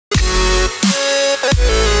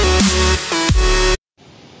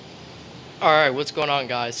Alright, what's going on,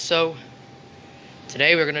 guys? So,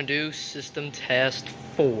 today we're going to do system test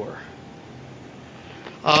 4.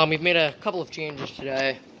 We've made a couple of changes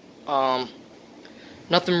today.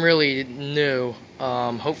 Nothing really new.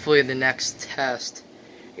 Hopefully the next test,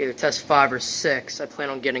 either test 5 or 6, I plan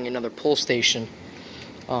on getting another pull station.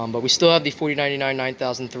 But we still have the 4099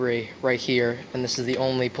 9003 right here, and this is the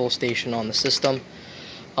only pull station on the system.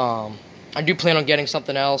 I do plan on getting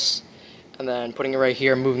something else, and then putting it right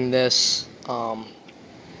here, moving this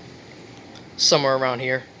somewhere around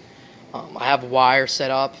here. I have a wire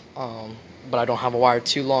set up, but I don't have a wire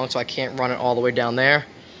too long, so I can't run it all the way down there.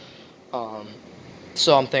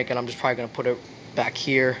 So I'm thinking I'm just probably going to put it back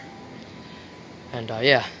here. And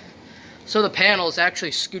yeah. So the panel is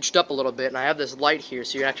actually scooched up a little bit, and I have this light here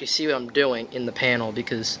so you can actually see what I'm doing in the panel,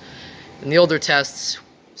 because in the older tests,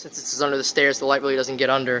 since this is under the stairs, the light really doesn't get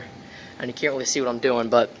under, and you can't really see what I'm doing,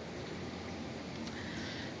 but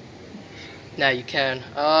now you can.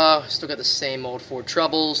 Still got the same old 4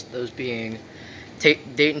 troubles, those being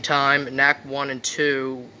date and time, NAC 1 and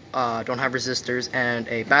 2 don't have resistors, and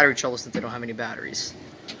a battery trouble since they don't have any batteries.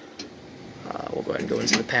 We'll go ahead and go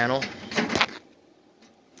into the panel.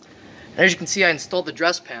 And as you can see, I installed the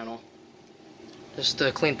dress panel just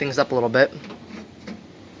to clean things up a little bit.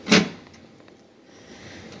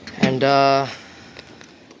 And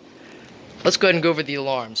let's go ahead and go over the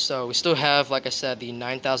alarms. So we still have, like I said, the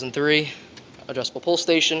 9003 adjustable pull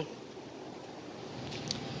station.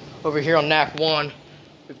 Over here on NAC 1,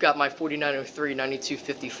 we've got my 4093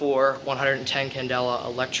 9254 110 candela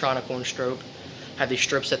electronic orange strobe. I have these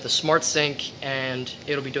strips at the smart sync, and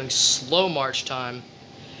it'll be doing slow march time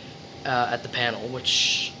at the panel,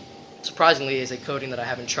 which surprisingly is a coding that I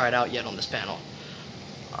haven't tried out yet on this panel.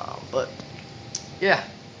 But yeah.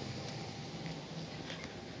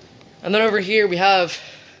 And then over here we have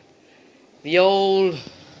the old,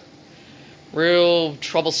 real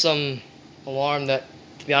troublesome alarm that,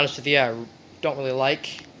 to be honest with you, I don't really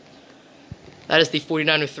like. That is the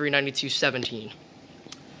 4093 9217.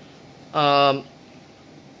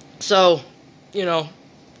 So, you know,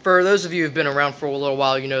 for those of you who've been around for a little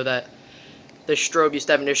while, you know that the strobe used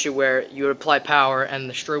to have an issue where you would apply power and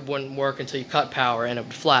the strobe wouldn't work until you cut power, and it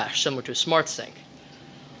would flash, similar to a smart sync.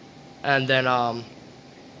 And then I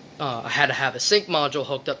had to have a sync module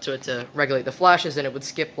hooked up to it to regulate the flashes, and it would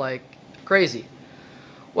skip like crazy.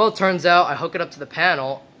 Well, it turns out I hook it up to the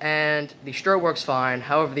panel and the strobe works fine.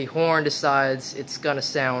 However, the horn decides it's gonna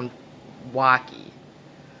sound wacky.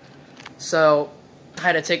 So I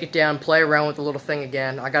had to take it down, play around with the little thing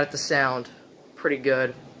again. I got it to sound pretty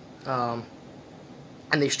good. And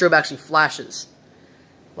the strobe actually flashes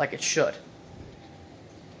like it should.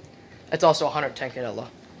 It's also 110 candela.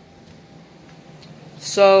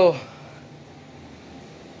 So,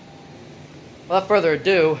 without further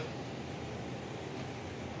ado,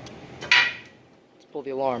 let's pull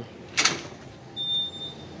the alarm.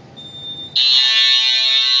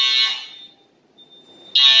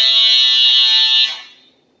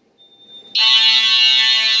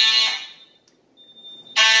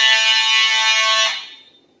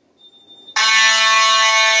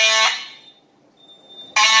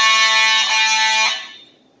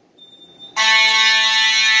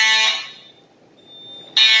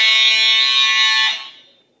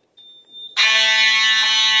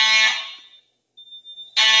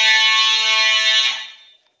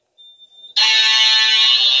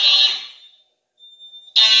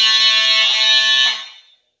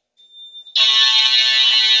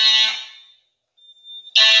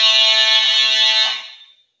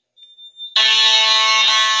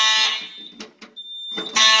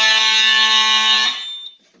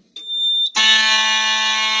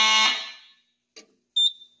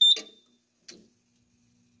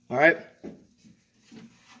 All right.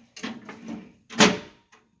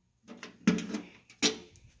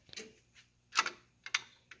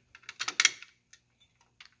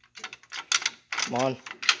 Come on.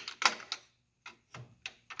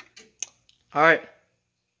 All right. Here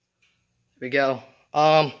we go. Go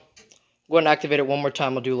ahead and activate it one more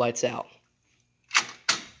time. I'll do lights out.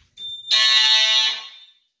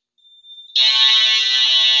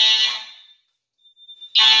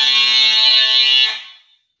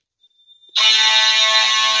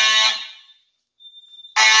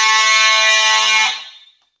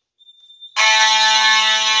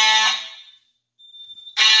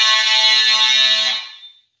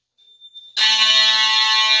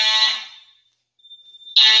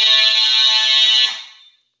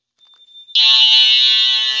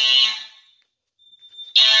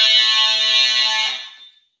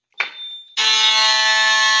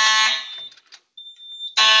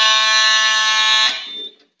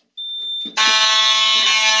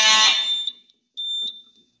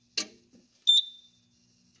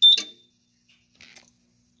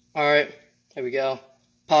 we go.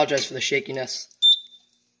 Apologize for the shakiness.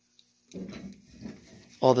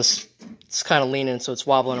 All this, it's kind of leaning, so it's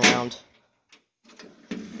wobbling around.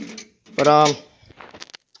 But,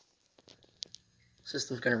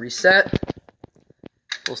 system's gonna reset.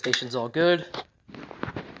 Fuel station's all good.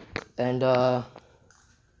 And, yeah,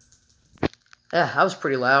 that was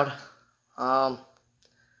pretty loud.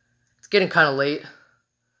 It's getting kind of late.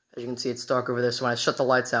 As you can see, it's dark over there, so when I shut the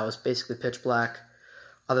lights out, it's basically pitch black,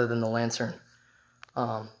 other than the lantern.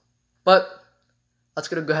 But let's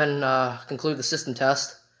go ahead and conclude the system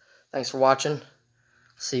test. Thanks for watching.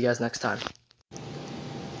 See you guys next time.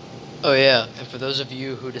 Oh yeah, and for those of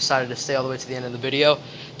you who decided to stay all the way to the end of the video,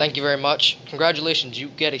 thank you very much. Congratulations, you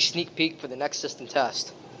get a sneak peek for the next system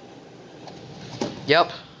test.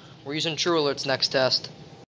 Yep, we're using True Alert's next test.